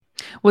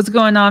What's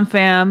going on,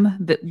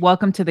 fam?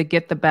 Welcome to the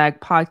Get the Bag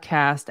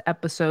podcast,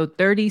 episode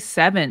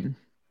 37.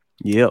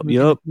 Yep, Moving,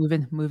 yep.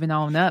 moving, moving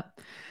on up.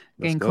 Let's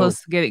Getting go.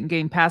 close to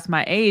getting past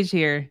my age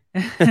here.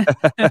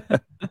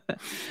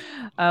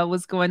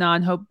 What's going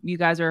on? Hope you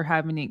guys are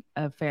having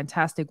a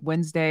fantastic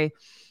Wednesday.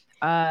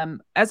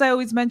 As I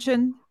always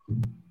mention,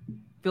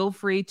 feel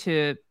free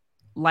to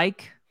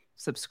like,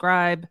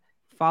 subscribe,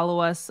 follow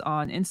us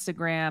on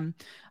Instagram.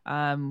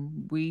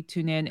 We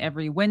tune in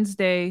every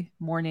Wednesday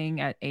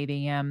morning at 8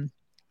 a.m.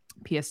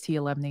 PST,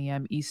 11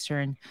 a.m.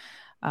 Eastern.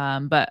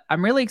 But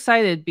I'm really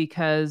excited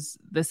because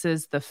this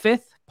is the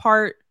fifth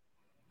part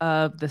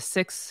of the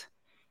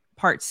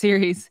six-part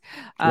series.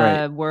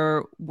 Right.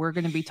 Where we're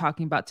going to be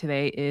talking about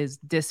today is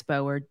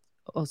dispo, or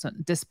also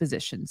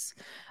dispositions.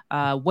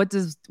 What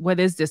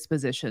is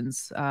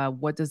dispositions?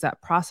 What does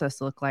that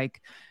process look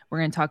like? We're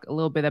going to talk a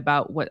little bit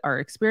about what our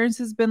experience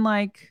has been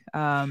like.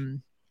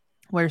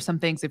 What are some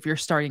things, if you're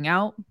starting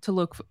out, to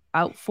look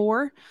out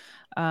for,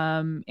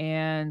 and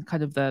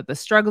kind of the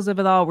struggles of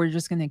it all. We're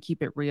just going to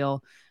keep it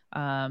real.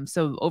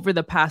 So over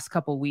the past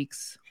couple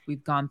weeks,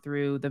 we've gone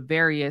through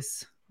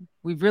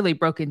we've really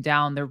broken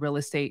down the real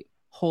estate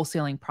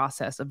wholesaling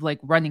process of like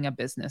running a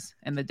business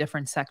and the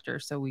different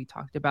sectors. So we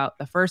talked about,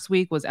 the first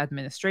week was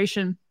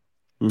administration,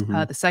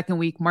 Mm-hmm. the second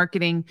week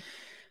marketing,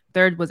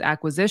 third was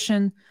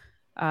acquisition,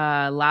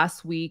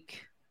 last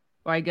week,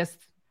 or I guess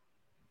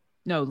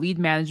no, lead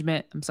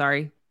management, I'm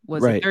sorry,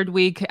 was the Right. third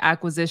week.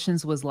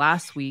 Acquisitions was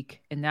last week.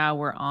 And now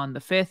we're on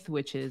the fifth,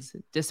 which is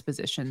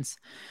dispositions.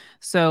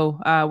 So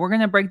we're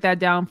going to break that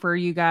down for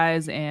you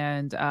guys.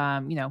 And,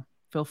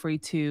 feel free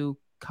to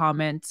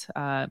comment,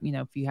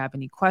 if you have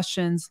any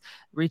questions,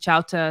 reach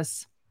out to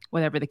us,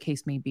 whatever the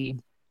case may be.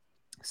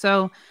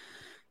 So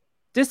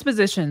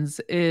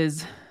dispositions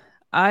is,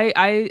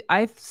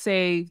 I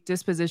say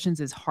dispositions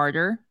is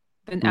harder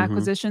than Mm-hmm.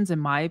 acquisitions, in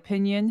my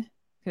opinion,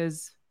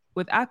 because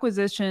with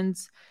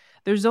acquisitions,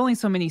 there's only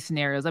so many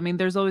scenarios. I mean,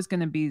 there's always going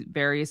to be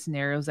various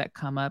scenarios that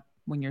come up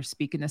when you're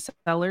speaking to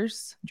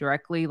sellers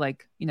directly,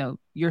 like,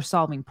 you're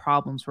solving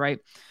problems, right?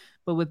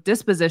 But with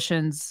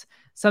dispositions,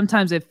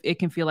 sometimes if it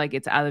can feel like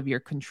it's out of your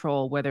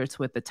control, whether it's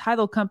with the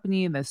title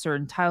company, the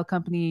certain title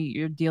company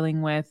you're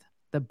dealing with,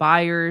 the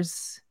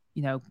buyers,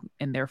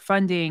 and their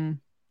funding.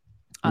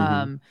 Mm-hmm.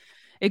 um,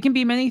 it can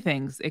be many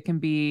things. It can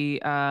be,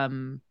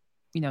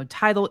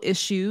 title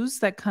issues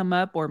that come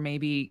up, or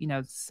maybe,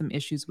 some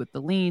issues with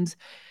the liens,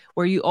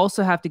 where you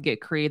also have to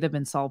get creative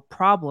and solve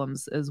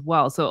problems as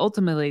well. So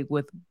ultimately,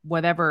 with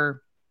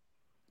whatever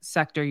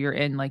sector you're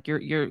in, like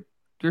you're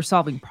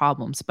solving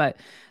problems, but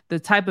the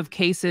type of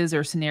cases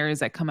or scenarios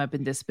that come up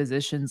in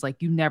dispositions,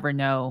 like, you never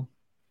know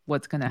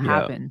what's going to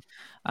Yeah.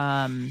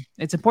 happen.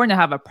 It's important to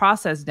have a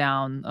process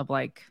down of,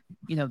 like,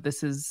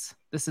 this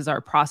is our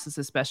process,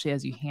 especially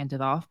as you hand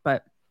it off.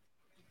 But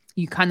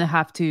you kind of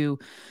have to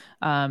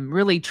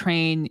really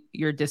train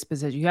your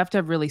disposition. You have to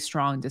have really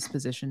strong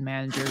disposition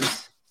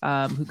managers,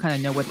 who kind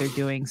of know what they're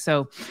doing.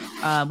 So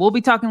we'll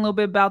be talking a little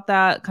bit about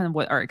that, kind of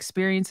what our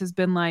experience has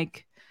been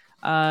like.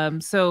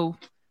 So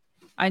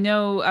I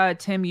know,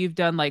 Tim, you've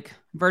done like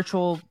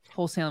virtual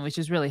wholesaling, which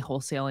is really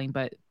wholesaling,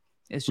 but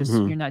it's just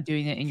Mm-hmm. you're not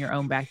doing it in your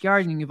own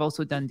backyard, and you've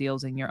also done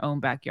deals in your own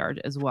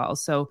backyard as well.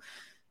 So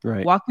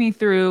Right. walk me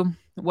through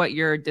what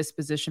your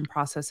disposition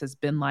process has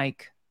been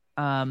like.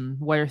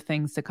 What are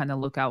things to kind of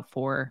look out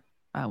for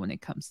when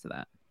it comes to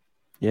that?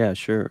 Yeah,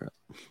 sure.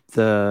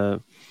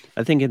 The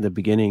I think in the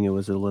beginning it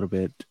was a little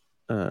bit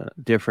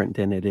different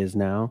than it is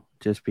now,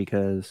 just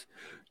because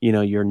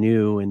you're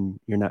new and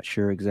you're not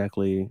sure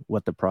exactly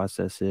what the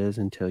process is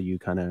until you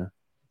kind of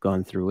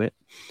gone through it.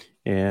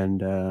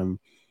 And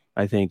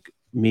I think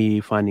me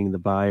finding the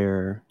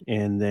buyer,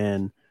 and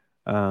then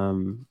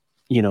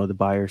the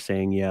buyer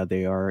saying yeah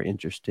they are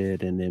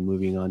interested, and then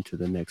moving on to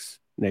the next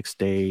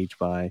stage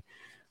by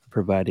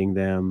providing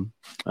them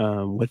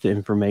with the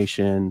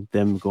information,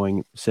 them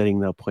going setting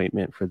the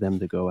appointment for them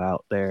to go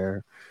out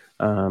there.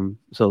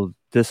 So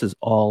this is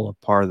all a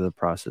part of the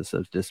process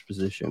of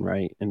disposition,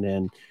 right? And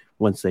then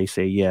once they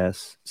say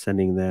yes,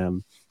 sending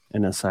them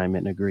an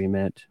assignment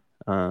agreement,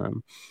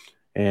 and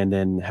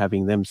then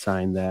having them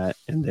sign that,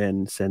 and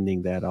then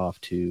sending that off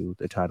to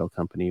the title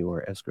company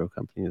or escrow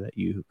company that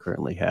you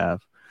currently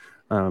have,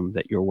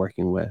 that you're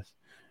working with.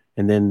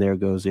 And then there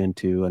goes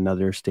into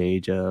another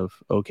stage of,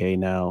 okay,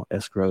 now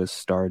escrow is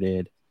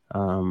started.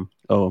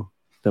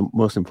 The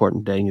most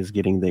important thing is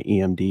getting the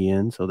EMD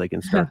in so they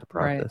can start the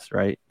Right. process,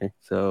 right?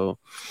 So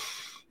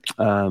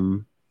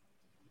um,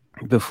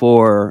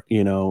 before,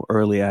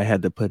 early I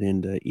had to put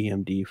in the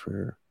EMD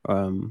for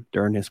the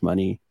earnest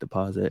money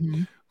deposit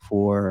Mhm.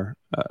 for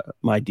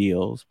my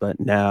deals. But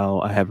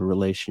now I have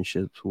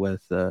relationships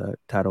with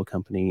title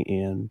company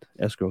and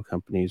escrow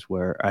companies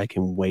where I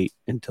can wait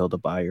until the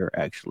buyer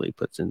actually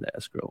puts in the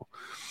escrow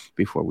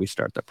before we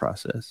start the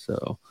process.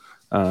 So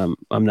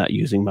I'm not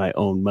using my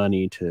own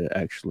money to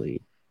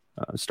actually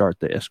start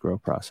the escrow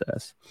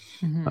process.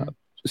 Uh, Mhm.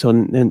 so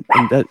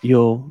that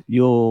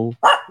you'll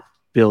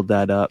build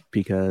that up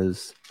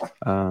because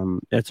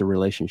it's a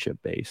relationship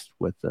based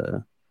with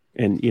the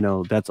and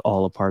that's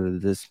all a part of the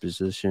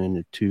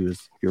disposition too,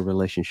 is your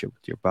relationship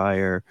with your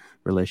buyer,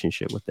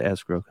 relationship with the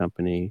escrow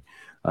company,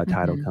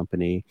 title Mm-hmm.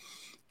 company.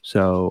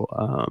 So,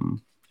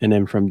 and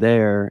then from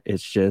there,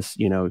 it's just,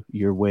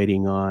 you're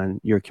waiting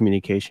on your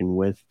communication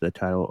with the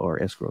title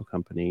or escrow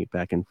company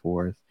back and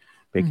forth,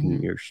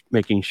 Mm-hmm.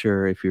 making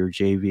sure if you're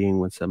JVing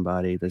with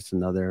somebody, there's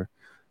another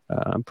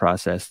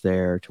process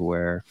there, to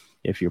where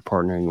if you're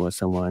partnering with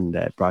someone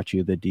that brought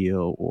you the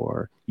deal,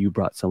 or you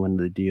brought someone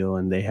to the deal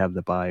and they have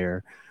the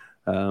buyer,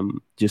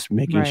 just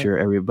making Right. sure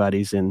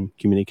everybody's in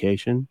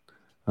communication.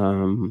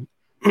 Um,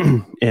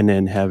 and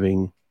then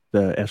having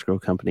the escrow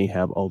company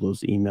have all those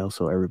emails,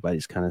 so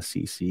everybody's kind of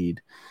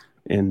CC'd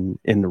in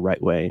the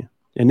right way.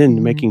 And then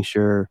Mm-hmm. making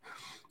sure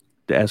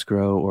the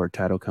escrow or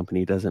title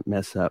company doesn't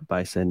mess up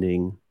by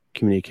sending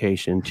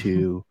communication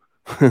to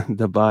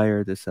the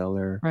buyer, the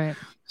seller. Right.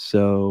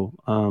 So,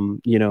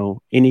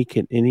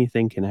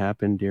 anything can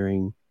happen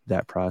during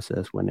that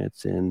process when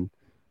it's in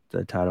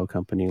the title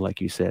company.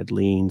 Like you said,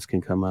 liens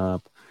can come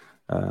up,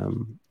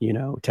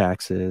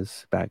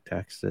 taxes, back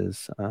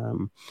taxes.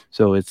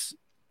 So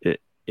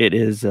it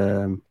is,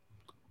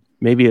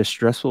 maybe a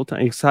stressful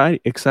time,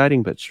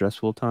 exciting but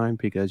stressful time,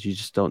 because you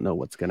just don't know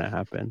what's going to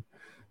happen,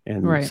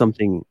 and Right.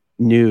 something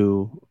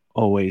new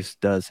always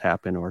does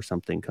happen, or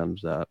something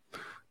comes up.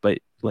 But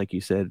like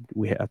you said,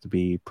 we have to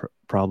be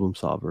problem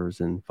solvers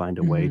and find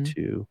a way Mm-hmm.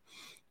 to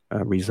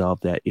resolve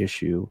that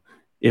issue.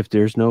 If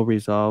there's no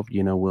resolve,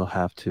 we'll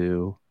have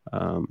to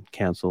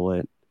cancel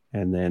it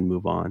and then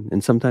move on.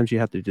 And sometimes you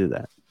have to do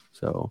that.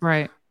 So,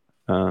 Right.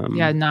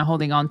 Yeah, um, not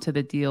holding on to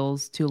the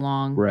deals too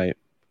long, right.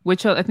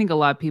 which I think a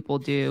lot of people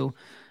do.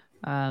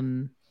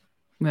 Um,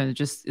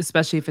 just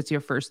especially if it's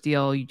your first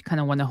deal, you kind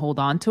of want to hold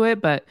on to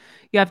it, but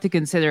you have to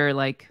consider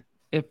like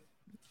if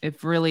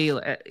if really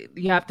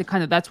you have to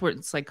kind of, that's where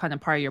it's like kind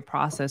of part of your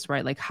process,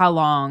 right? Like how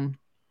long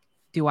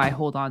do I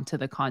hold on to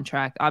the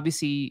contract?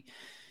 Obviously,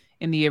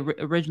 in the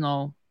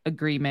original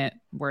agreement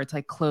where it's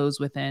like close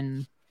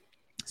within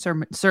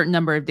certain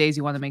number of days,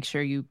 you want to make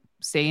sure you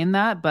stay in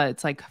that. But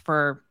it's like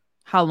for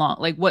how long?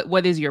 Like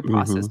what is your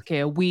process? Mm-hmm. Okay,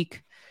 a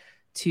week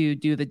to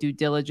do the due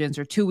diligence,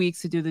 or 2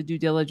 weeks to do the due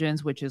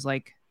diligence, which is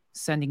like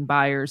sending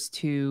buyers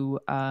to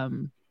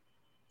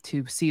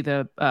see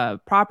the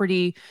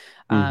property,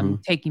 Mm-hmm.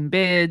 taking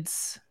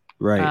bids.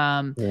 Right.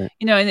 Um, Right.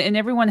 and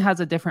everyone has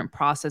a different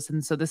process.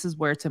 And so this is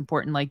where it's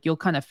important. Like you'll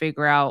kind of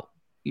figure out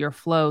your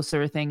flow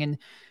sort of thing. And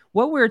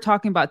what we are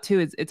talking about too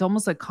is it's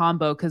almost a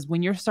combo, because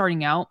when you're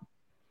starting out,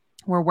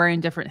 we're wearing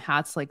different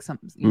hats, like some,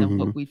 Mm-hmm.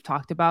 what we've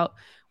talked about.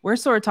 We're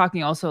sort of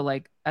talking also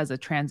like as a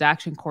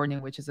transaction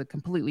coordinator, which is a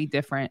completely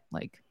different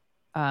like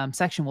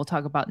section we'll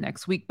talk about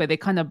next week, but it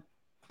kind of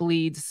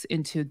bleeds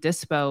into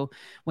dispo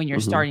when you're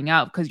Mm-hmm. starting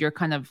out, because you're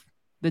kind of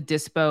the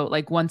dispo,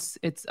 like once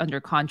it's under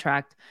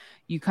contract,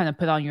 you kind of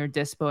put on your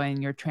dispo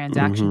and your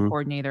transaction Mm-hmm.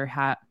 coordinator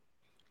hat.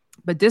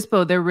 But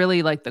dispo, they're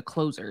really like the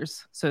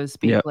closers, so to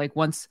speak. Yep. Like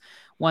once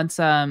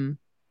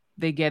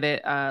they get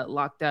it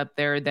locked up,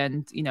 they're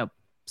then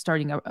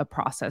starting a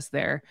process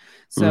there.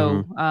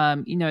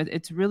 Mm-hmm. So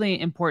it's really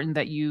important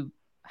that you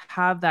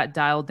have that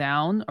dialed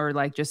down, or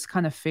like just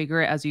kind of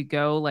figure it as you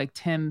go. Like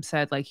Tim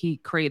said, like he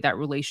created that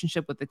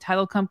relationship with the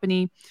title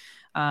company,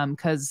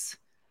 because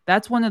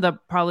that's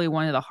probably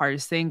one of the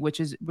hardest thing, which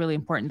is really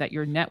important, that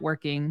you're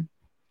networking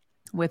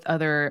with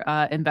other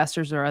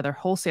investors or other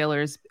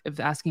wholesalers, of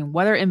asking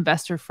what are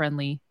investor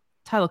friendly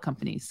title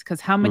companies.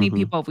 Because how many Mm-hmm.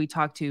 people have we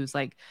talked to is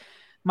like,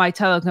 my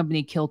title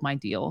company killed my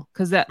deal,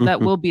 because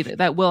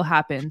that will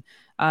happen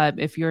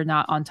if you're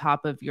not on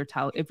top of your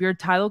title. If your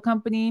title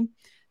company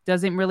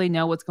doesn't really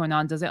know what's going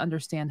on, doesn't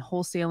understand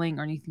wholesaling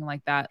or anything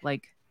like that,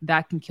 like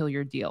that can kill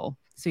your deal.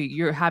 So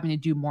you're having to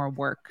do more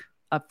work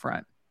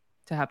upfront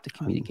to have to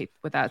communicate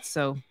with that.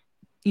 So,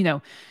 you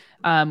know,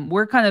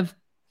 we're kind of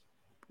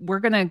we're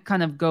gonna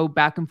kind of go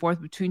back and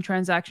forth between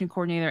transaction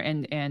coordinator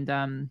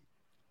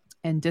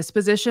and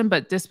disposition,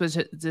 but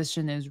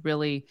disposition is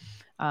really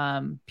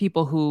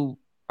people who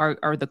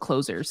are the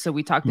closers. So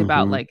we talked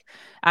about Mm-hmm. like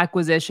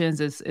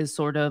acquisitions is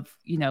sort of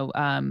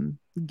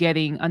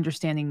getting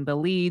understanding the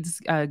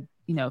leads.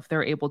 If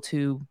they're able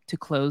to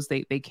close,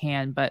 they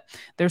can, but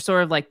they're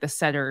sort of like the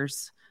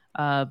setters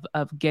of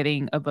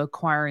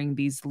acquiring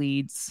these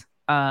leads,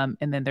 and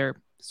then they're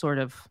sort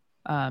of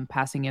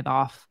passing it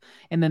off,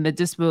 and then the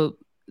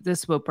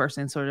dispo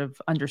person sort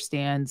of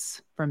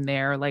understands from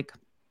there, like,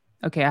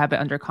 okay, I have it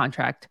under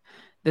contract.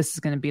 This is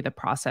going to be the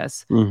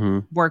process. Mm-hmm.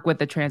 Work with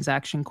the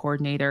transaction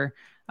coordinator,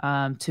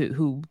 to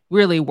who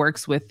really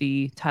works with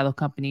the title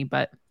company.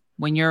 But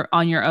when you're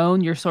on your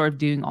own, you're sort of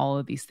doing all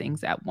of these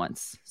things at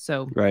once.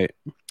 So, Right.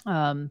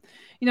 um,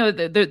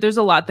 there's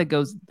a lot that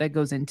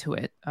goes into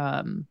it.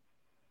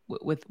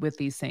 With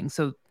these things,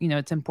 so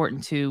it's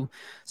important to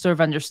sort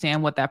of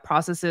understand what that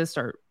process is.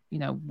 Start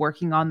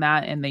working on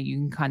that, and then you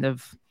can kind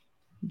of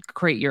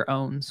create your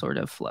own sort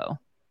of flow.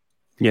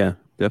 Yeah,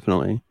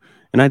 definitely.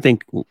 And I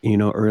think,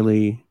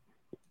 early,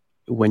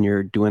 when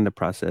you're doing the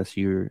process,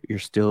 you're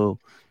still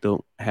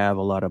don't have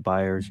a lot of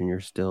buyers, and you're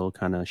still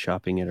kind of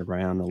shopping it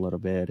around a little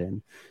bit,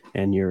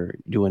 and you're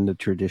doing the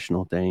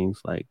traditional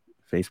things like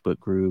Facebook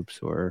groups,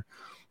 or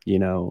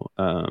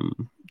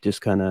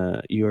just kind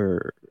of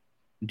you're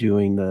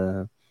doing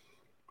the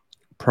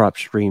prop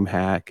stream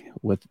hack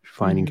with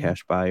finding Mm-hmm.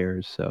 cash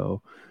buyers.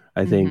 So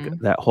I think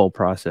Mm-hmm. that whole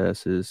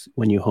process is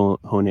when you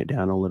hone it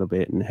down a little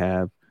bit and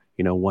have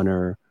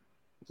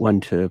one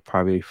to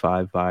probably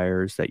five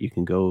buyers that you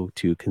can go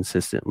to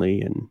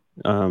consistently, and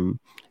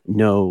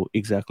know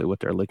exactly what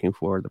they're looking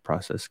for, the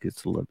process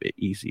gets a little bit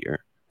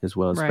easier as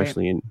well, Right.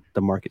 especially in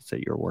the markets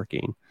that you're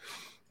working.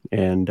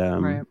 And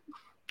Right.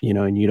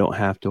 and you don't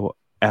have to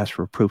ask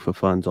for proof of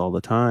funds all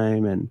the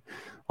time and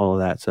all of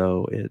that.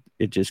 So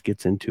it just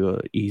gets into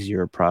a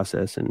easier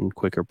process and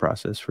quicker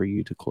process for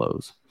you to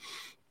close.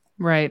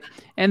 Right.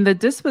 And the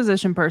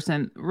disposition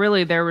person,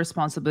 really their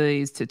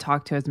responsibility is to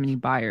talk to as many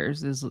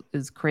buyers,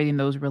 is creating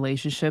those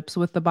relationships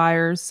with the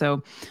buyers.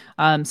 So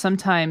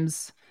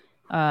sometimes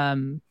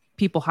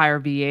people hire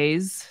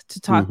VAs to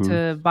talk Mm-hmm.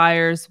 to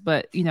buyers,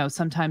 but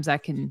sometimes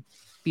that can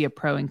be a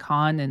pro and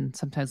con, and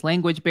sometimes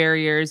language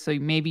barriers. So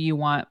maybe you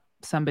want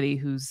somebody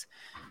who's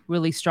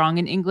really strong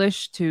in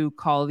English to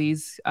call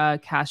these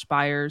cash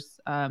buyers.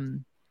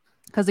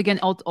 Because again,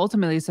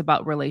 ultimately it's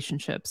about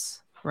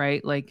relationships,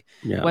 right? Like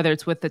Yeah. whether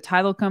it's with the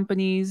title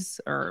companies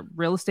or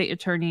real estate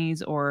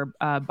attorneys or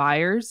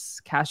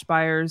buyers, cash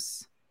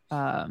buyers,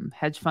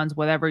 hedge funds,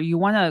 whatever, you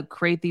want to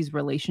create these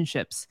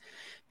relationships,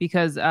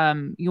 because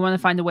you want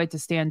to find a way to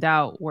stand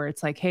out where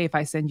it's like, hey, if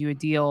I send you a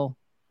deal,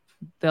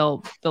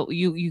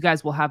 you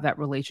guys will have that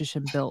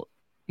relationship built,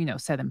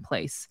 set in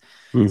place.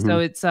 So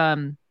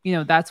Mm-hmm.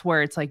 it's that's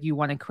where it's like you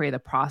want to create a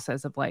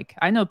process of, like,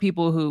 I know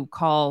people who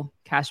call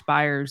cash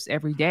buyers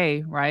every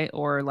day, right?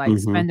 Or like Mm-hmm.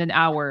 spend an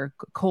hour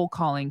cold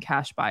calling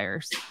cash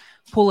buyers,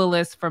 pull a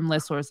list from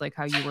listors, like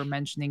how you were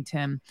mentioning,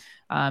 Tim.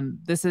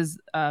 This is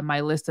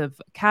my list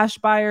of cash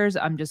buyers.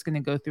 I'm just going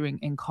to go through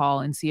and call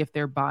and see if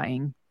they're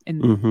buying,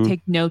 and Mm-hmm.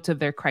 take notes of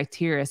their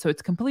criteria. So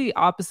it's completely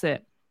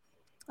opposite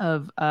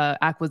of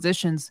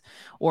acquisitions,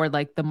 or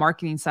like the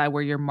marketing side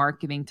where you're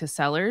marketing to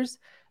sellers.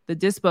 The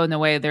dispo, in a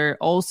way, they're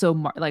also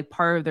like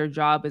part of their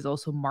job is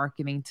also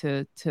marketing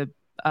to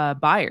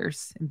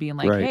buyers, and being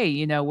like, Right.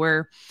 hey,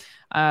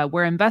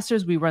 we're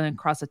investors, we run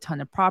across a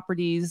ton of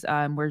properties,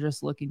 we're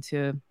just looking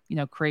to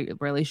create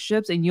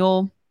relationships. And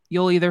you'll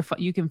either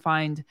you can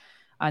find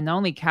not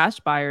only cash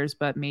buyers,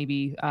 but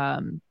maybe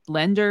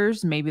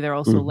lenders. Maybe they're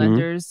also Mm-hmm.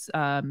 lenders.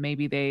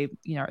 Maybe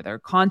they're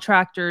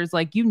contractors,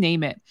 like you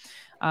name it.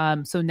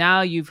 So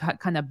now you've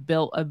kind of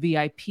built a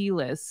VIP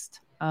list,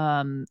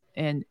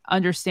 and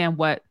understand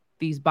what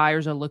these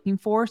buyers are looking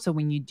for. So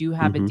when you do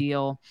have a Mm-hmm.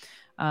 deal,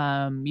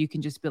 you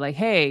can just be like,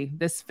 hey,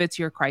 this fits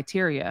your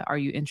criteria. Are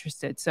you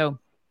interested? So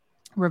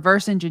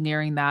reverse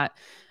engineering that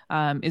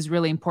is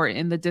really important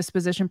in the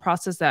disposition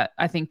process, that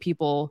I think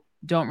people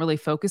don't really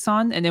focus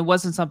on. And it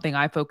wasn't something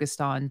I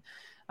focused on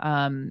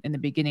in the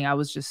beginning. I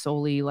was just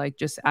solely like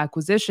just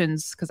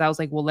acquisitions, because I was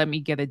like, well, let me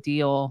get a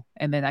deal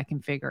and then I can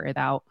figure it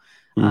out.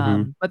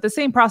 Mm-hmm. But the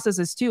same process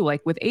is too,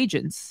 like with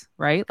agents,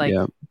 right? Like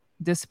Yeah.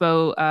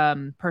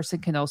 dispo person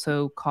can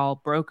also call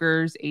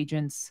brokers,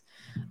 agents.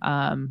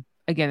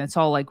 Again, it's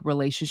all like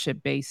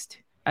relationship based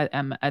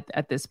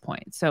at this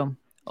point. So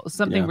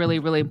something Yeah. really,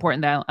 really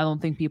important that I don't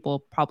think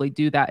people probably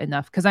do that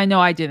enough, because I know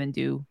I didn't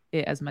do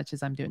it as much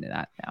as I'm doing it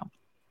that now.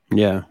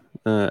 Yeah,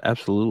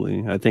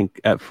 absolutely. I think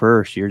at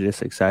first you're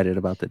just excited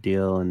about the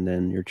deal, and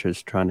then you're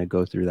just trying to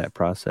go through that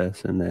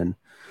process, and then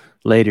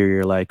later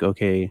you're like,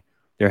 okay,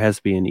 there has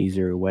to be an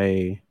easier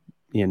way.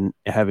 In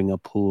having a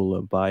pool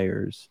of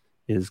buyers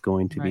is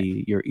going to Right.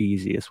 be your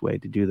easiest way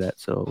to do that.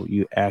 So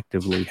you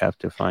actively have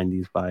to find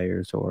these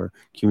buyers or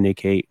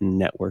communicate and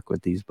network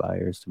with these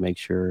buyers to make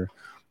sure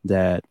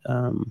that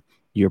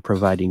you're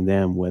providing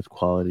them with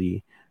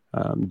quality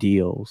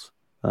deals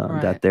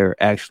that Right.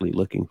 they're actually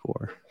looking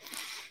for.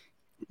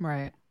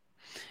 Right.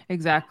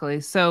 Exactly.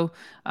 So,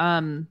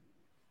 um,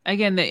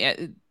 again,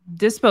 the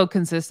dispo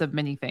consists of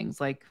many things.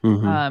 Like,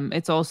 Hmm.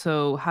 it's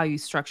also how you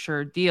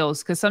structure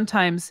deals, because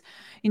sometimes,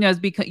 as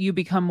you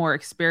become more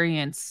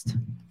experienced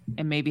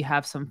and maybe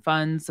have some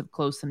funds, have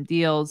closed some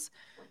deals,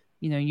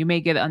 you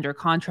may get under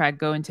contract,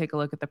 go and take a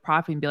look at the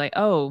property and be like,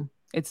 oh,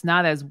 it's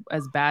not as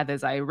bad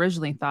as I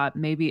originally thought.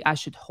 Maybe I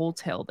should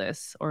wholesale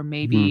this, or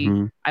maybe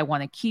Hmm. I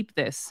want to keep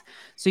this.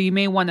 So you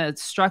may want to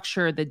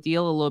structure the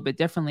deal a little bit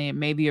differently. And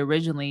maybe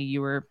originally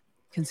you were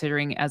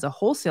considering as a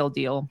wholesale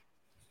deal.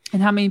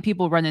 And how many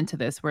people run into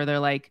this where they're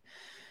like,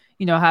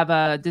 have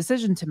a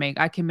decision to make.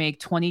 I can make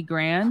 20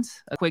 grand,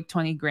 a quick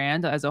 20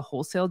 grand as a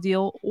wholesale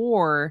deal,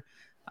 or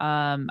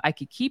I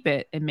could keep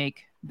it and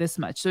make this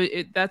much. So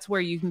that's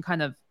where you can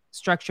kind of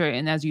structure it.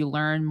 And as you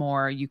learn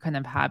more, you kind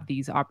of have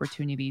these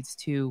opportunities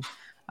to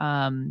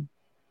um,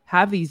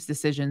 have these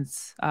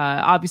decisions.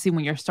 Obviously,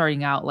 when you're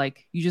starting out,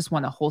 like you just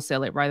want to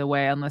wholesale it right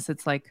away, unless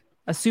it's like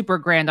a super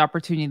grand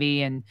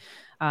opportunity and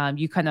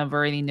you kind of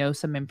already know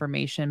some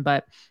information.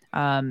 But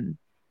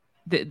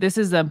this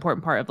is the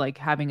important part of like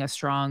having a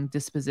strong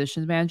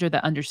dispositions manager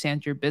that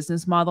understands your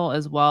business model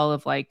as well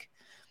of like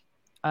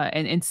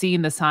and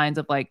seeing the signs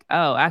of like,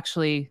 oh,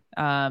 actually,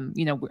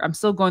 I'm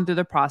still going through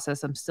the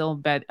process. I'm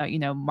still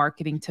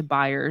marketing to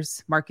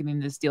buyers, marketing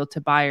this deal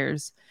to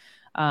buyers.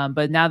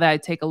 But now that I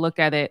take a look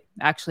at it,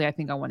 actually, I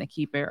think I want to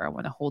keep it or I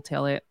want to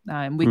wholesale it.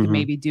 And we could Mm-hmm.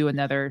 maybe do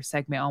another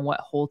segment on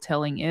what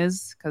wholesaling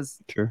is because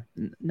Sure.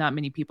 not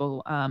many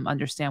people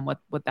understand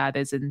what that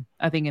is. And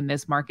I think in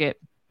this market,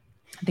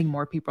 I think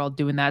more people are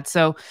doing that.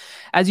 So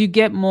as you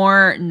get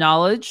more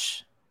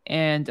knowledge,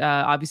 and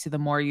obviously the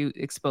more you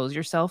expose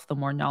yourself, the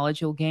more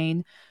knowledge you'll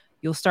gain,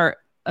 you'll start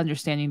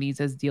understanding these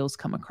as deals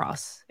come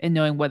across and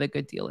knowing what a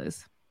good deal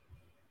is.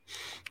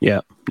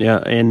 Yeah. Yeah.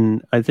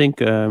 And I think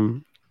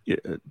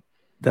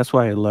that's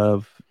why I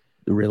love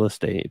the real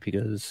estate,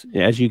 because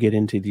as you get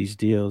into these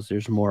deals,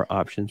 there's more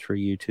options for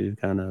you to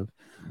kind of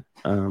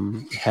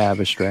have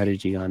a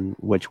strategy on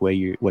what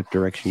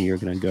direction you're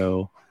going to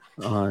go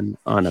on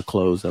a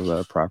close of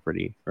a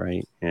property,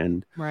 right?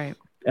 And Right.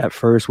 at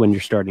first, when you're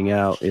starting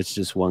out, it's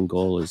just one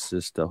goal is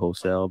just to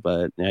wholesale.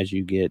 But as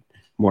you get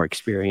more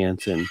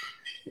experience and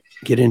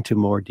get into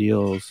more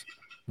deals,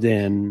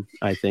 then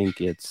I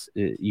think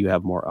you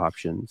have more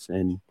options,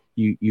 and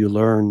you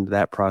learn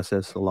that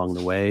process along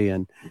the way,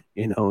 and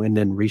and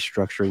then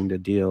restructuring the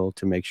deal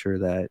to make sure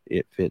that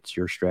it fits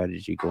your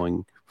strategy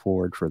going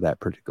forward for that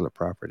particular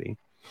property.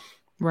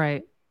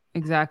 Right.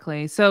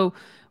 Exactly. So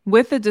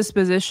with the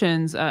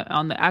dispositions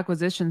on the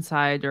acquisition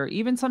side, or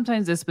even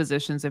sometimes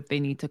dispositions if they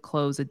need to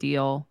close a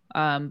deal,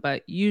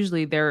 but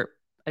usually they're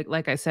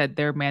like I said,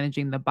 they're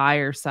managing the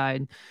buyer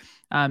side.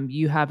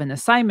 You have an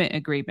assignment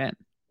agreement,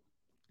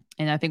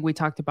 and I think we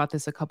talked about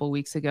this a couple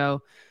weeks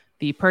ago.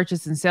 The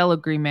purchase and sale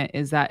agreement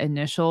is that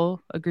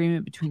initial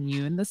agreement between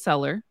you and the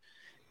seller,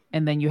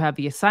 and then you have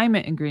the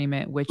assignment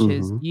agreement, which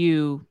is Mm-hmm.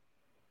 you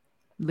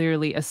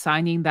literally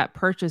assigning that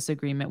purchase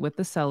agreement with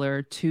the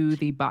seller to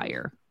the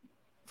buyer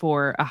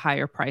for a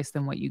higher price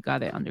than what you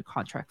got it under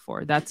contract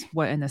for. That's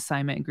what an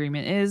assignment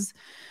agreement is.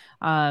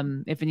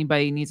 If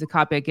anybody needs a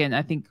copy, again,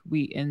 I think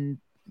we in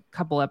a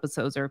couple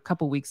episodes or a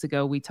couple weeks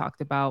ago we talked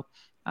about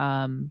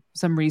some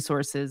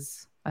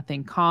resources. I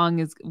think Kong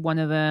is one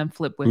of them.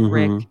 Flip with Mm-hmm.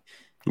 Rick.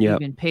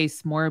 Yep. Even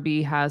Pace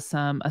Morby has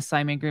some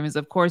assignment agreements.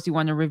 Of course, you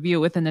want to review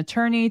it with an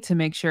attorney to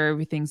make sure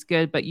everything's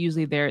good, but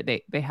usually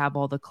they have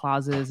all the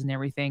clauses and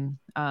everything.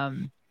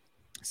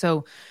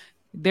 So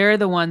they're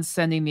the ones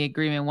sending the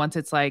agreement once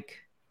it's like,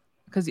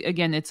 because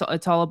again, it's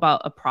all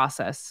about a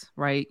process,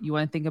 right? You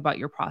want to think about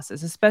your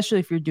process, especially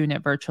if you're doing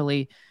it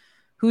virtually.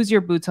 Who's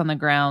your boots on the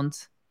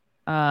ground?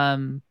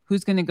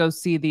 Who's going to go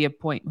see the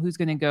appointment? Who's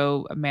going to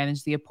go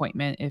manage the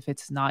appointment if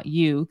it's not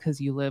you because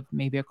you live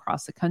maybe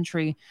across the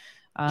country?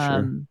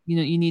 Sure.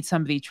 You need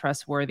somebody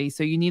trustworthy,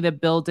 so you need to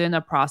build in a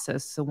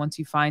process. So once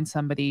you find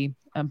somebody,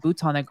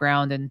 boots on the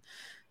ground, and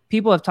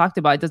people have talked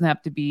about, it doesn't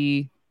have to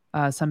be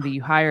somebody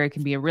you hire. It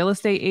can be a real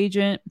estate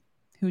agent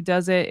who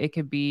does it. It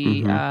could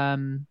be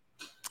Mm-hmm.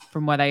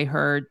 from what I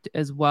heard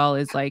as well,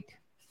 is like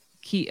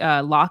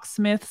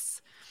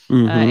locksmiths,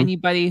 Mm-hmm.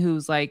 anybody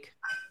who's like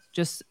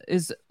just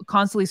is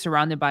constantly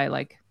surrounded by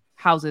like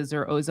houses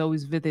or is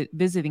always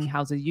visiting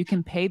houses. You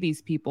can pay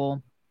these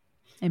people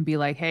and be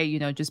like, hey,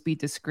 just be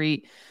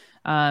discreet.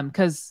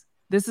 Because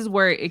this is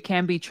where it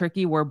can be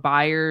tricky, where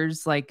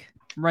buyers like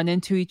run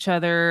into each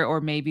other,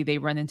 or maybe they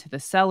run into the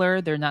seller.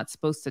 They're not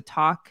supposed to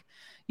talk.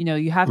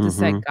 You have to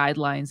set Mm-hmm.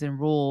 guidelines and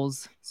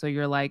rules. So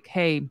you're like,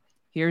 hey,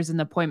 here's an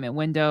appointment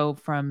window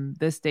from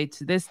this day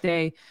to this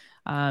day.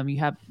 You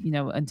have,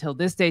 until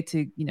this day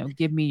to,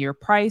 give me your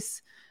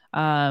price.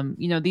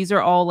 These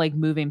are all like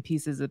moving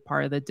pieces of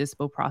part of the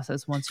dispo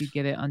process once you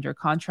get it under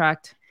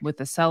contract with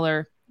the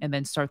seller and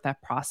then start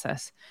that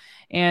process.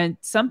 And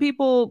some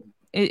people,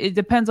 it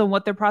depends on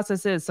what their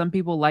process is. Some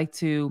people like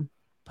to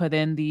put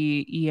in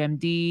the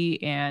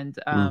EMD and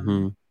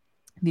Mm-hmm.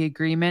 the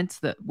agreements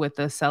that with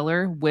the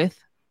seller with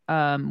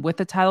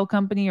the title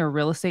company or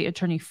real estate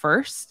attorney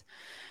first,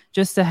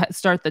 just to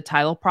start the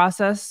title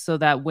process, so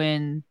that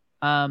when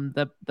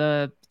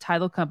the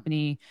title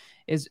company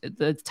is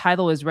the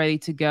title is ready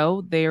to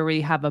go, they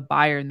already have a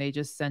buyer and they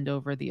just send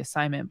over the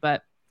assignment.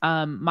 But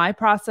my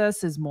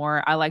process is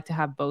more, I like to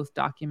have both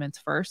documents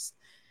first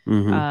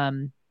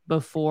Mm-hmm.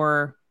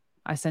 before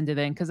I send it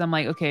in, because I'm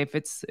like, okay,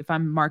 if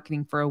I'm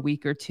marketing for a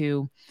week or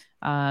two,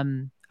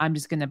 I'm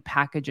just going to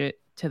package it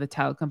to the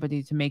title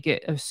company to make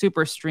it a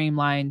super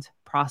streamlined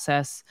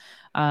process.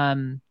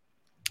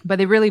 But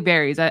it really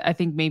varies. I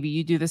think maybe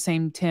you do the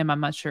same, Tim.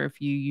 I'm not sure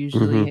if you Mm-hmm.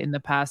 usually in the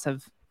past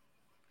have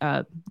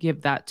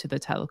give that to the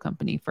title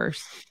company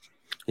first.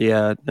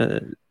 Yeah.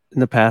 In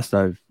the past,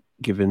 I've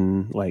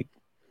given like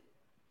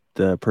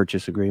the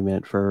purchase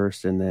agreement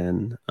first, and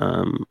then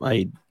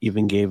I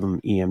even gave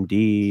them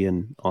EMD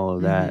and all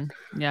of that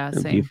Yeah,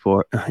 same.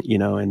 before,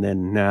 and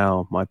then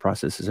now my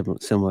process is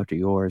similar to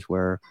yours,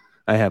 where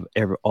I have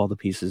all the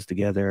pieces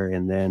together,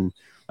 and then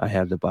I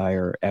have the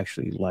buyer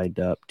actually lined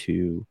up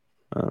to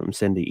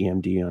send the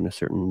EMD on a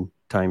certain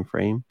time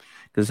frame,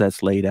 because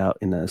that's laid out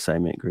in the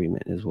assignment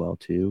agreement as well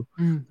too.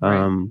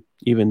 Right.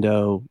 even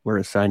though we're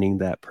assigning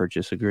that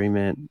purchase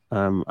agreement,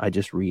 I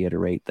just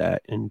reiterate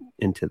that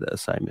into the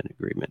assignment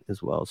agreement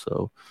as well.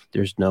 So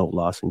there's no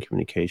loss in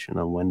communication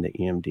on when the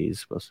EMD is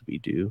supposed to be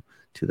due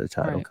to the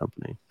title Right.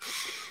 company.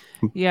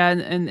 Yeah,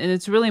 and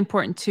it's really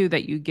important too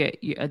that you get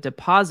a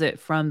deposit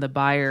from the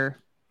buyer,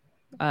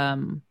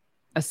 um,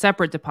 a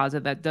separate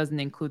deposit that doesn't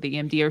include the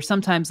EMD. Or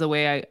sometimes the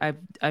way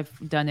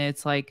I've done it,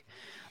 it's like,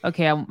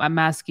 okay, I'm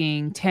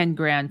asking 10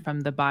 grand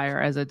from the buyer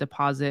as a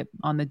deposit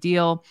on the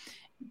deal,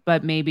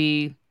 but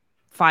maybe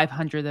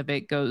 500 of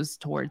it goes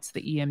towards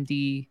the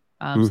EMD.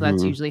 So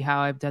that's Mm-hmm. usually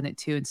how I've done it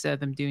too. Instead of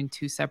them doing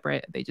two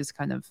separate, they just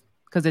kind of,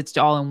 because it's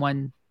all in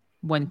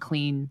one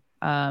clean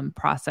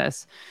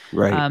process.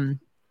 Right. Um,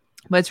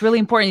 but it's really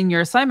important in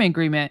your assignment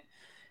agreement.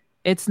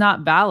 It's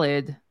not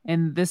valid.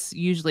 And this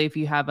usually, if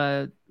you have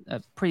a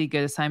pretty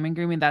good assignment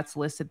agreement, that's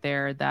listed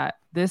there that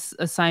this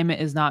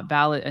assignment is not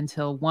valid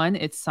until one,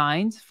 it's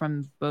signed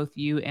from both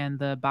you and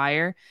the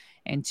buyer,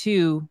 and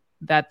two,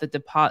 that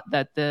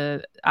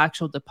the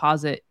actual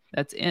deposit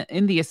that's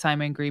in the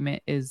assignment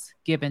agreement is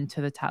given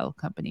to the title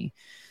company.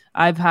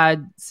 I've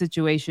had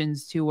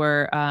situations too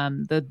where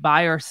the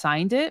buyer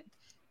signed it,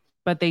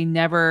 but they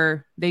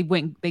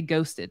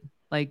ghosted.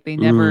 Like they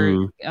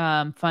never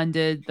Mm,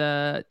 funded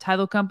the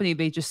title company.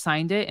 They just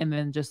signed it and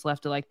then just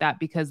left it like that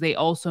because they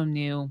also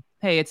knew,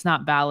 hey, it's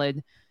not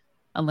valid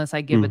unless I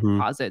give a mm-hmm.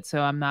 deposit.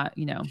 So I'm not,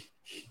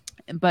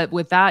 but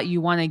with that,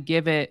 you want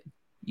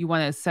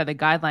to set a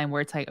guideline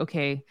where it's like,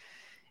 okay,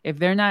 if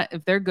they're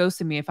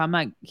ghosting me, if I'm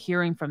not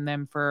hearing from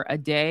them for a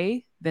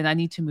day, then I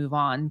need to move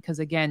on. Cause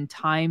again,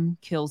 time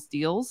kills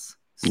deals.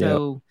 Yep.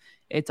 So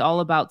it's all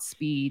about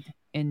speed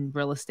in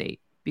real estate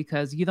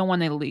because you don't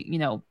want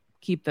to,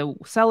 keep the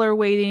seller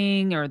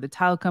waiting or the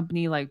title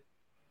company like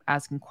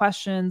asking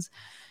questions.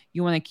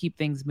 You want to keep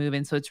things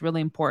moving. So it's really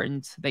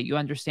important that you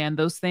understand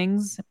those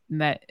things and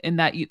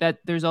that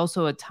there's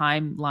also a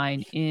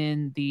timeline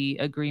in the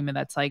agreement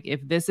that's like,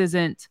 if this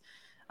isn't,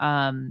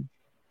 um,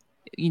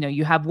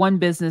 you have one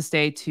business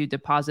day to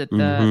deposit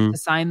Mm-hmm. to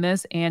sign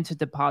this and to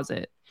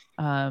deposit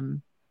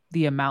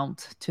the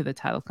amount to the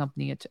title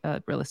company,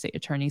 real estate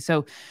attorney.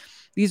 So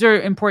these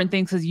are important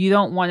things because you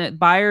don't want it.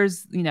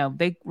 Buyers,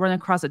 they run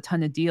across a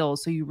ton of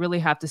deals, so you really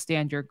have to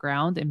stand your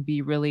ground and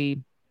be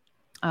really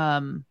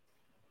um,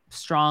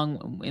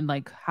 strong in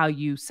like how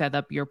you set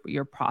up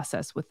your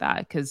process with that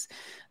because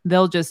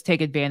they'll just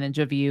take advantage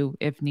of you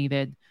if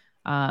needed.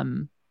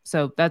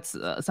 So that's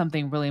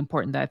something really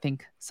important that I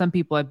think some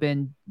people have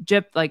been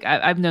gypped. Like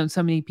I've known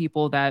so many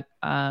people that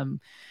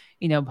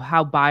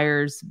how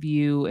buyers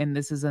view, and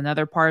this is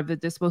another part of the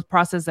dispose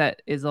process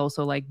that is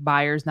also like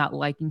buyers not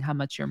liking how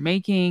much you're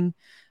making,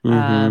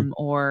 Mm-hmm.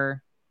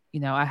 or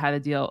I had a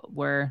deal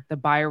where the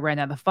buyer ran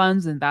out of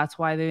funds and that's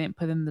why they didn't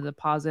put in the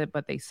deposit,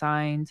 but they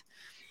signed,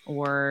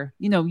 or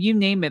you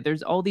name it.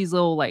 There's all these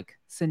little like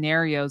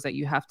scenarios that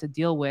you have to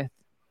deal with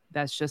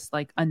that's just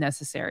like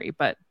unnecessary,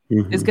 but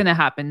it's Mm-hmm. going to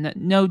happen.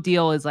 No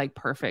deal is like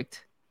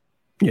perfect.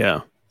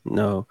 Yeah.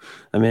 No,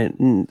 I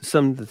mean,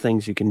 some of the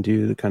things you can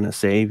do to kind of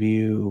save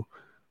you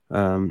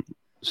um,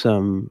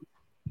 some,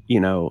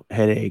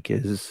 headache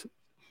is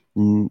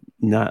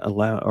not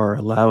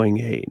allowing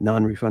a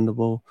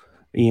non-refundable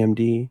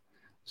EMD.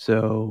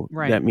 So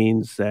Right. that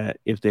means that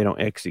if they don't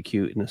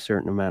execute in a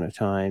certain amount of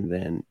time,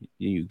 then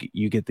you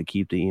get to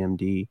keep the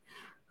EMD.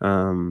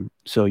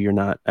 So you're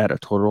not at a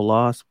total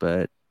loss,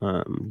 but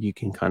you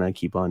can kind of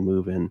keep on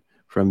moving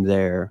from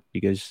there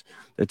because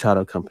the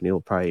title company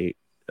will probably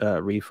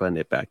refund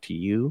it back to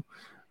you.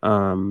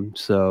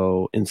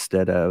 So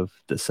instead of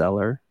the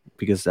seller,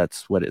 because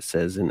that's what it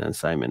says in an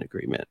assignment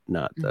agreement,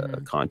 not the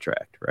Hmm.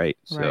 contract, right?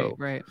 Right. So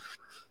Right.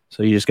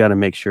 so you just got to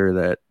make sure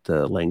that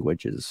the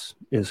language is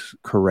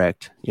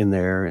correct in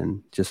there,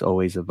 and just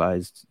always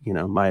advise.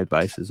 My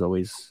advice is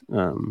always,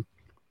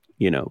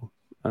 you know,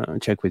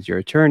 check with your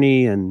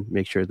attorney and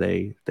make sure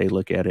they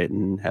look at it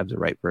and have the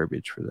right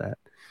verbiage for that.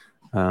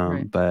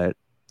 Right. But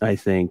I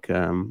think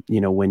when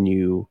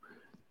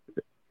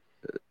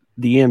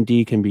the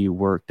EMD can be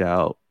worked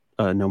out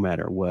no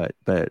matter what,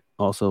 but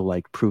also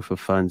like proof of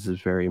funds is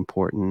very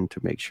important to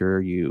make sure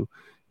you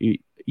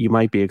you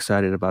might be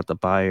excited about the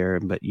buyer,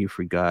 but you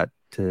forgot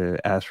to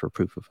ask for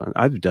proof of funds.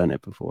 I've done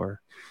it before,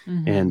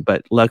 Hmm.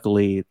 but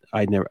luckily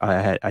I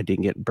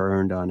didn't get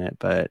burned on it.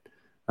 But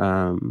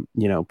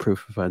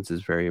proof of funds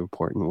is very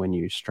important when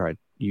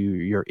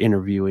you're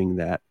interviewing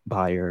that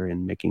buyer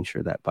and making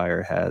sure that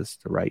buyer has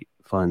the right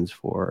funds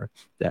for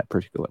that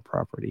particular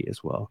property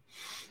as well.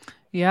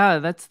 Yeah,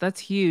 that's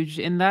huge,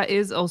 and that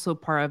is also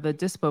part of the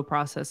dispo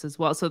process as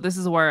well. So this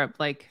is where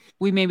like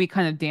we may be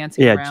kind of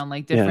dancing Yeah, around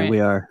like yeah, different. we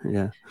are.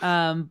 Yeah.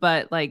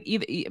 But like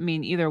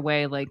either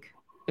way, like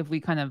if we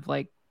kind of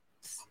like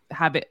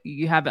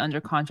you have it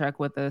under contract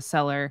with the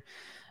seller,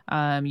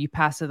 you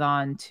pass it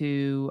on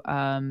to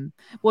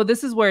well,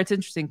 this is where it's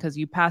interesting because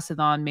you pass it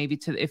on maybe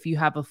to, if you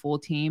have a full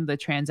team, the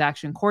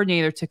transaction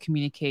coordinator to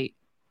communicate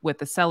with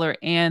the seller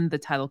and the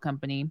title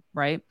company,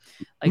 right?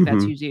 Like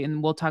that's Hmm. usually,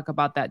 and we'll talk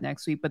about that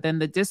next week. But then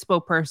the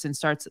dispo person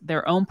starts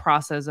their own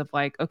process of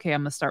like, okay,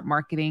 I'm gonna start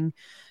marketing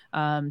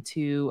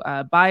to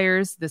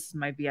buyers. This is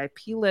my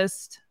VIP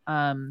list.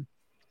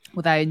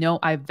 What I know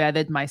I've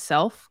vetted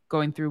myself,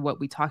 going through what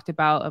we talked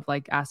about of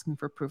like asking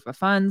for proof of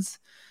funds.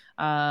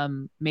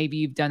 Maybe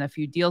you've done a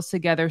few deals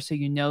together, so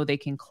you know they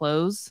can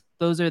close.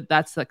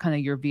 That's the kind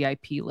of your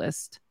VIP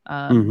list.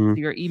 Mm-hmm. So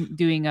you're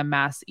doing a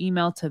mass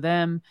email to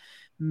them.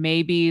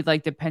 Maybe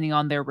like depending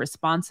on their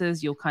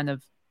responses, you'll kind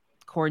of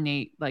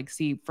coordinate, like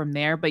see from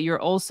there. But you're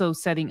also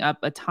setting up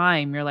a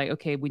time. You're like,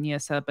 okay, we need to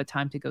set up a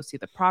time to go see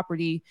the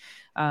property.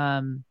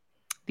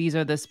 These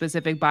are the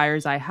specific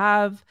buyers I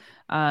have.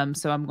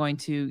 So I'm going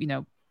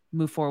to,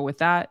 move forward with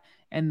that.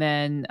 And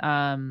then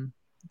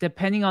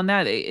depending on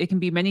that, it can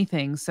be many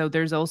things. So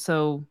there's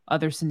also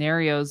other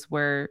scenarios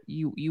where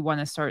you want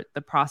to start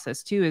the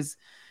process too, is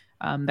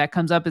that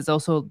comes up, is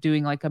also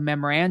doing like a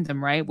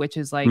memorandum, right? Which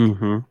is like,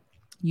 Mm-hmm.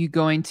 you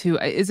going to,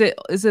 is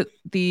it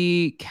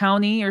the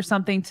county or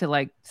something, to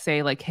like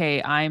say like,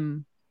 hey, I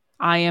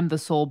am the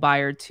sole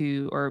buyer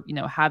to, or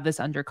have this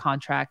under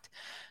contract.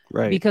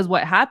 Right. Because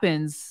what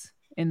happens,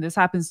 and this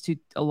happens to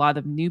a lot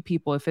of new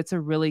people, if it's a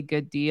really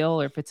good deal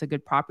or if it's a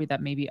good property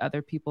that maybe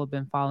other people have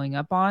been following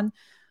up on,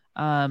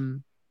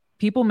 um,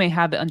 people may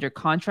have it under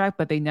contract,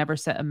 but they never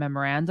set a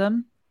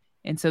memorandum.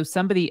 And so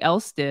somebody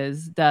else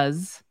does.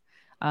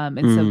 And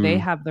so they Mm.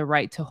 have the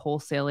right to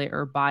wholesale it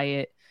or buy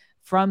it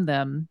from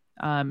them.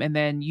 And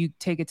then you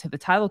take it to the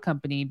title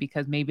company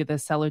because maybe the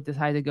seller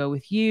decided to go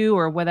with you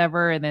or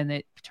whatever. And then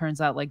it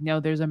turns out like, no,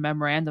 there's a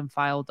memorandum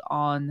filed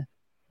on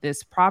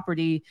this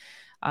property.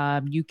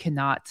 You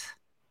cannot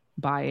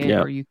buy it,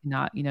 Yeah. or you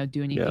cannot, do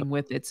Yeah. anything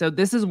with it. So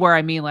this is where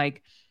I mean,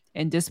 like,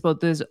 in dispo,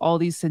 there's all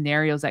these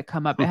scenarios that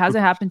come up. It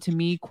hasn't happened to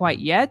me quite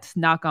yet,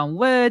 knock on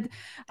wood.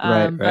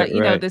 Right. Right. But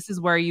Right. this is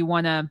where you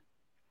want to,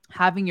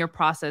 having your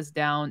process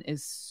down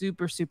is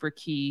super, super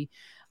key.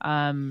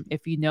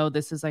 If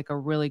this is like a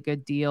really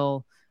good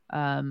deal.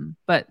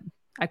 But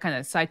I kind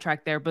of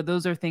sidetracked there, but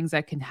those are things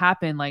that can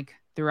happen like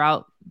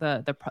throughout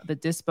the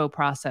dispo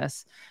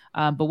process.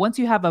 But once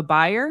you have a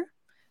buyer,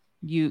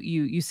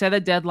 you set a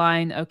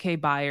deadline. Okay,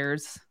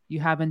 buyers, you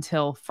have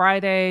until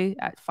Friday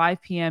at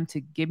 5 p.m.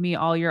 to give me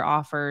all your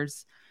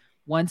offers.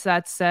 Once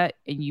that's set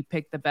and you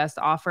pick the best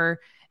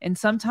offer, and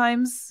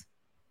sometimes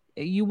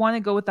you want to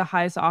go with the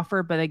highest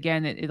offer, but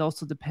again, it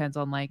also depends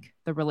on like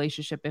the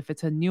relationship. If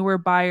it's a newer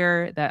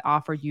buyer that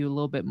offered you a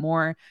little bit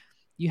more,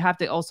 you have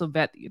to also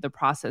vet the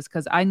process,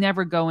 because I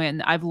never go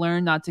in. I've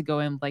learned not to go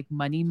in like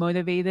money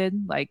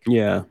motivated, like,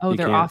 Yeah. oh, You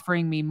they're can't.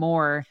 offering me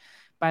more,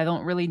 but I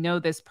don't really know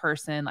this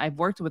person. I've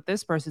worked with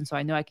this person, so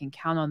I know I can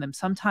count on them.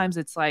 Sometimes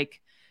it's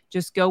like,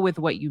 just go with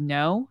what you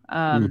know.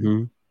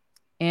 Mm-hmm.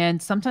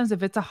 And sometimes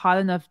if it's a hot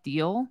enough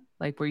deal,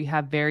 like where you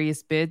have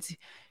various bids,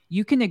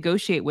 you can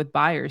negotiate with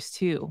buyers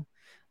too.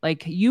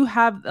 Like you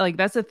have, like,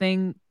 that's the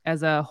thing,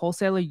 as a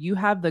wholesaler, you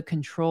have the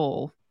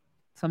control.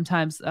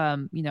 Sometimes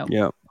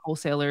Yeah.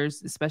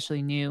 wholesalers,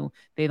 especially new,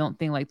 they don't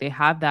think like they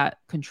have that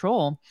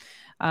control.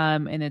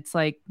 And it's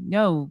like,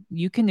 no,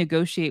 you can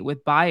negotiate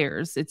with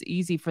buyers. It's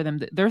easy for them.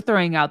 They're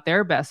throwing out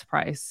their best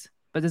price,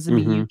 but doesn't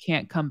mean Mm-hmm. you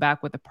can't come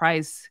back with a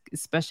price,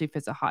 especially if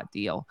it's a hot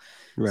deal.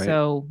 Right.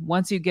 So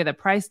once you get a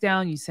price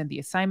down, you send the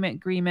assignment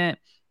agreement,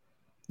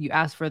 you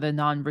ask for the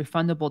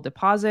non-refundable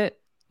deposit,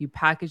 you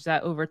package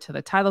that over to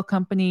the title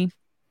company.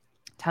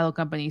 Title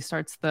company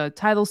starts the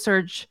title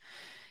search,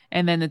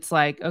 and then it's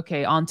like,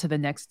 okay, on to the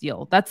next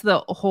deal. That's the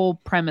whole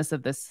premise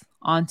of this,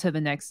 on to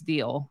the next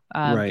deal,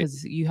 Right.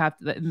 because you have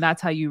to, and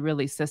that's how you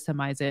really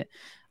systemize it.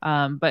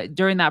 But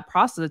during that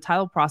process, the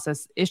title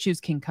process, issues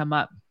can come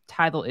up,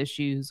 title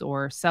issues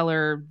or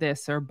seller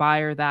this or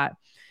buyer that.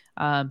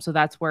 So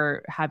that's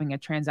where having a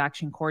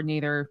transaction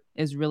coordinator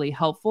is really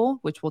helpful,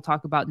 which we'll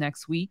talk about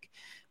next week,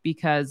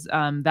 because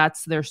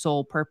that's their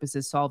sole purpose,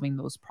 is solving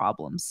those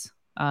problems.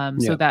 So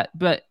Yeah. that,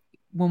 but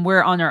when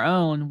we're on our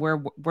own,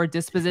 we're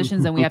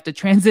dispositions, and we have to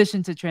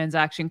transition to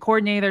transaction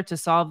coordinator to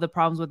solve the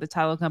problems with the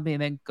title company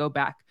and then go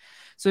back.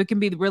 So it can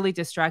be really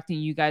distracting.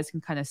 You guys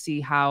can kind of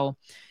see how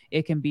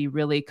it can be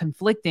really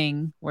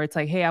conflicting, where it's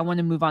like, hey, I want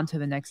to move on to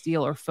the next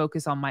deal or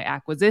focus on my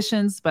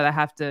acquisitions, but I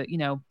have to,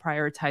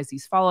 prioritize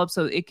these follow-ups.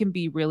 So it can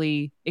be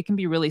really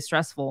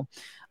stressful.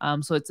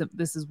 So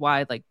this is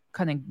why, like,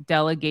 kind of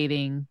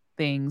delegating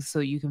things so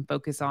you can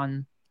focus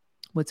on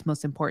what's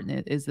most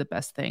important is the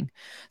best thing.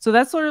 So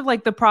that's sort of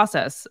like the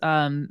process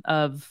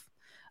of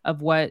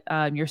what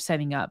you're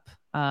setting up.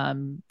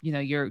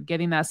 You're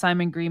getting that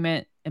assignment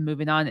agreement and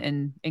moving on,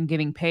 and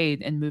getting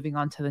paid and moving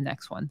on to the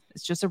next one.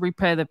 It's just a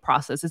repetitive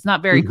process. It's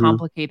not very Mm-hmm.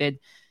 complicated.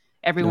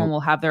 Everyone Nope. will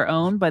have their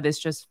own, but it's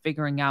just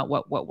figuring out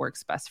what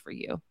works best for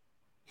you.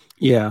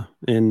 Yeah.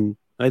 And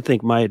I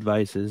think my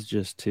advice is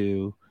just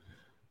to,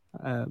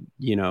 uh,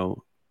 you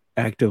know,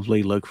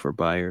 actively look for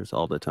buyers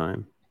all the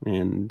time.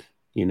 And,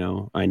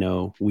 I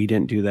know we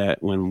didn't do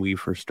that when we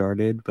first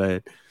started,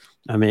 but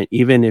I mean,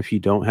 even if you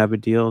don't have a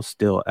deal,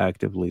 still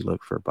actively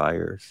look for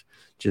buyers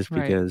just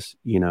Right. because,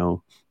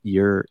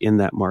 you're in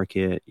that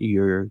market,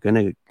 you're going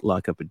to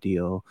lock up a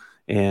deal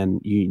and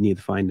you need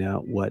to find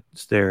out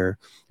what's their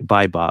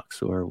buy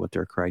box or what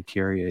their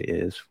criteria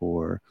is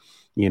for,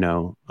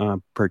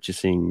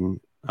 purchasing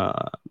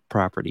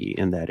property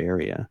in that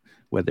area,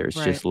 whether it's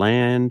Right. just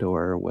land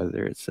or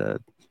whether it's a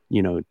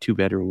 2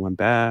 bedroom, 1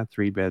 bath,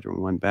 3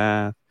 bedroom, 1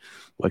 bath,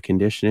 what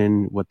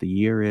condition, what the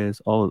year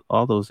is.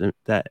 All those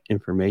that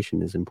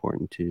information is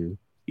important to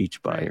each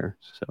Right. buyer.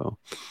 So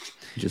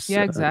just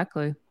Yeah,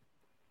 exactly.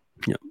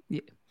 yeah.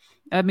 Yeah.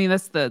 I mean,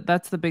 that's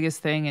the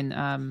biggest thing.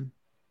 And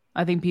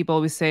I think people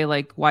always say,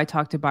 like, why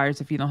talk to buyers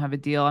if you don't have a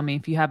deal? I mean,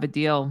 if you have a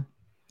deal,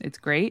 it's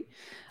great.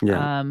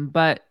 Yeah.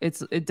 But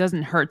it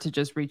doesn't hurt to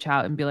just reach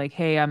out and be like,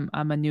 hey, I'm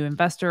a new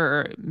investor,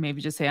 or maybe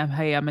just say,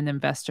 hey, I'm an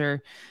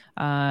investor.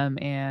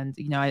 And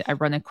I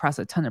run across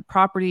a ton of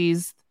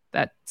properties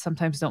that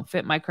sometimes don't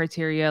fit my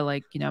criteria.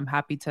 Like, I'm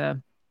happy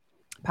to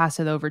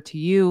pass it over to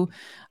you,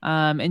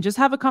 and just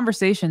have a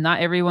conversation. Not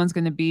everyone's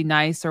going to be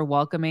nice or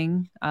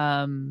welcoming.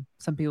 Some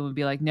people would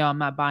be like, no, I'm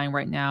not buying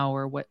right now,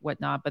 or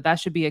whatnot, but that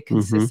should be a Mm-hmm.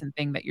 consistent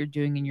thing that you're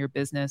doing in your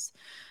business.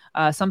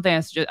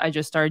 Something I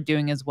just started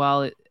doing as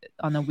well,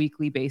 on a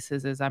weekly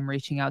basis, is I'm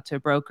reaching out to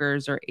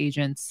brokers or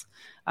agents,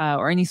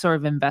 or any sort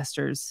of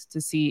investors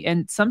to see.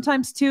 And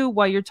sometimes too,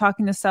 while you're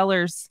talking to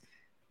sellers,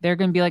 they're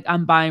going to be like,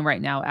 I'm buying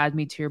right now, add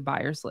me to your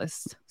buyers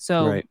list.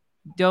 So Right.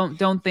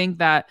 don't think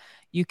that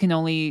you can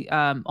only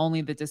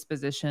the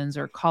dispositions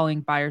or calling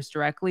buyers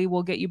directly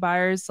will get you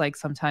buyers. Like,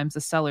 sometimes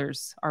the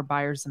sellers are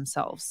buyers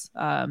themselves.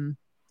 And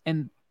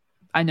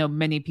I know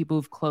many people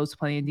who've closed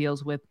plenty of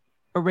deals with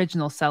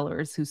original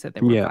sellers who said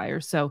they were Yeah.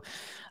 buyers. So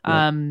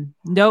Yep.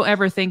 don't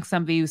ever think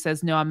somebody who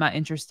says, no, I'm not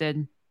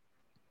interested,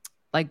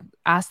 like,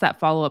 ask that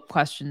follow-up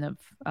question of,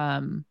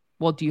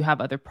 well, do you have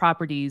other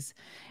properties?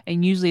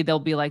 And usually they'll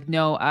be like,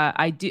 no,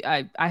 I do.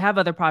 I have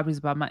other properties,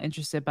 but I'm not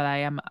interested, but I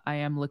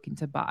am looking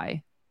to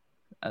buy.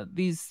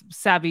 These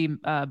savvy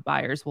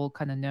buyers will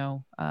kind of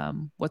know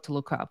what to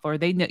look out for.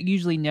 They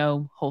usually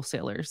know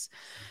wholesalers.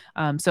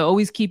 So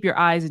always keep your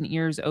eyes and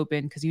ears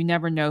open, because you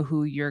never know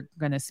who you're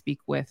going to speak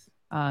with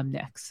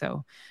next.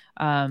 So,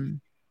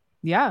 um,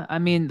 yeah, I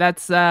mean,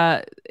 that's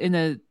in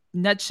a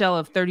nutshell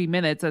of 30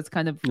 minutes. That's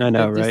kind of I the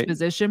know, right?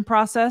 disposition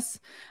process.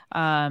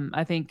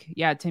 I think,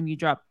 yeah, Tim, you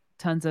dropped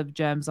tons of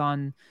gems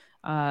on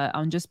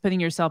just putting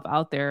yourself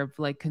out there, of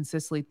like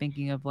consistently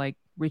thinking of like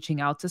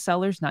reaching out to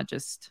sellers, not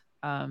just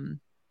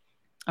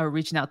or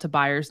reaching out to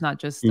buyers, not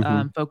just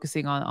Mm-hmm.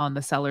 focusing on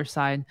the seller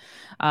side.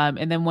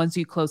 And then once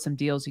you close some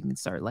deals, you can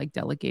start like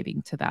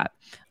delegating to that,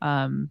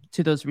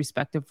 to those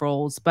respective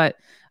roles. But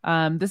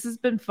this has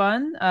been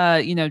fun.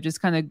 Just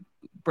kind of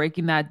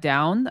breaking that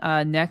down.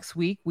 Next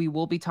week, we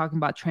will be talking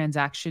about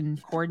transaction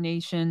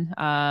coordination,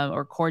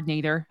 or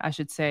coordinator, I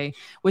should say,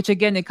 which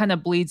again, it kind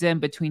of bleeds in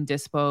between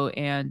Dispo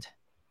and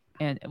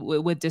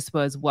with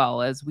Dispo as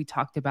well. As we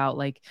talked about,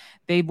 like,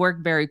 they work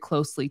very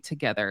closely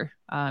together,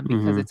 because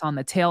Mm-hmm. it's on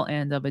the tail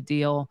end of a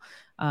deal.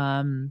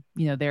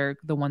 They're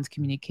the ones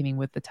communicating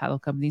with the title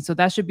company, so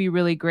that should be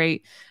really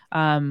great.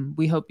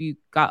 We hope you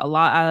got a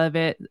lot out of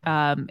it.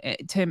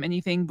 Tim,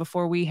 anything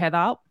before we head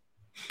out?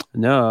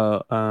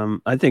 No,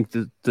 I think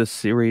the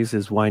series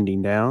is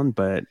winding down,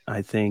 but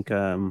I think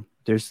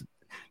there's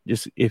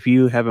just, if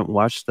you haven't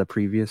watched the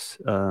previous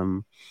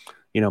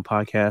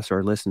podcasts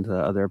or listened to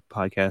other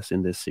podcasts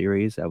in this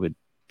series, I would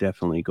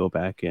definitely go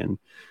back and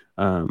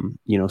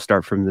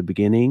start from the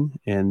beginning,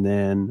 and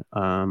then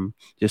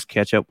just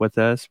catch up with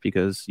us,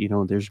 because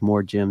there's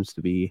more gems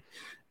to be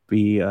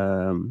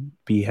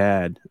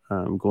had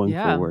going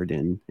Yeah. forward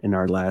in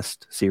our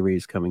last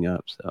series coming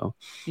up. So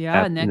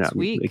Yeah, next I'm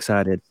week.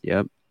 excited.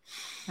 Yep.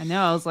 I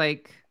know. I was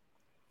like,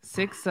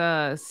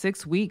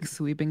 6 weeks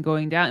we've been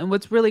going down. And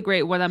what's really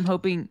great, what I'm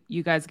hoping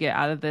you guys get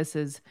out of this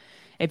is,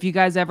 if you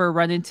guys ever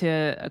run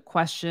into a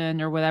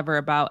question or whatever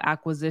about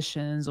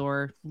acquisitions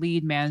or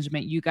lead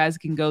management, you guys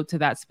can go to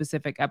that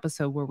specific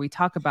episode where we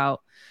talk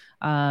about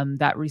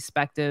that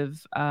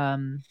respective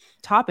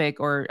topic,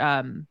 or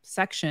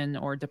section,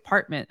 or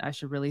department, I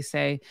should really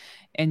say.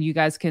 And you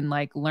guys can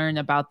like learn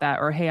about that,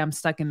 or hey, I'm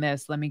stuck in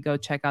this, let me go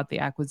check out the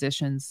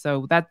acquisitions.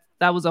 So that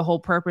was the whole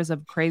purpose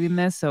of creating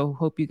this. So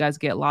hope you guys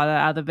get a lot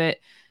out of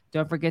it.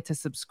 Don't forget to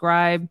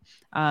subscribe.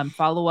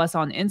 Follow us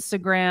on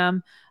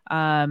Instagram.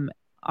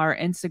 Our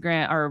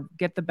Instagram, our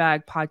Get the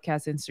Bag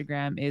podcast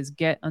Instagram, is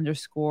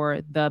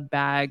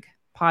get_the_bag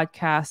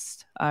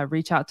podcast.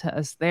 Reach out to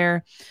us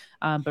there.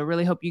 But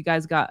really hope you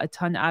guys got a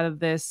ton out of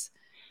this.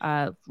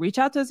 Reach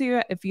out to us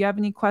if you have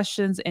any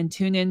questions, and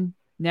tune in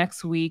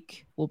next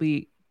week. We'll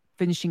be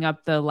finishing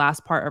up the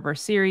last part of our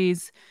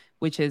series,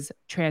 which is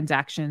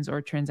transactions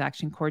or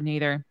transaction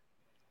coordinator.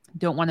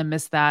 Don't want to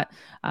miss that.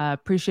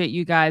 Appreciate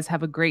you guys.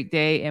 Have a great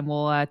day, and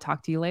we'll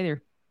talk to you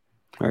later.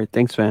 All right.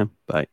 Thanks, fam. Bye.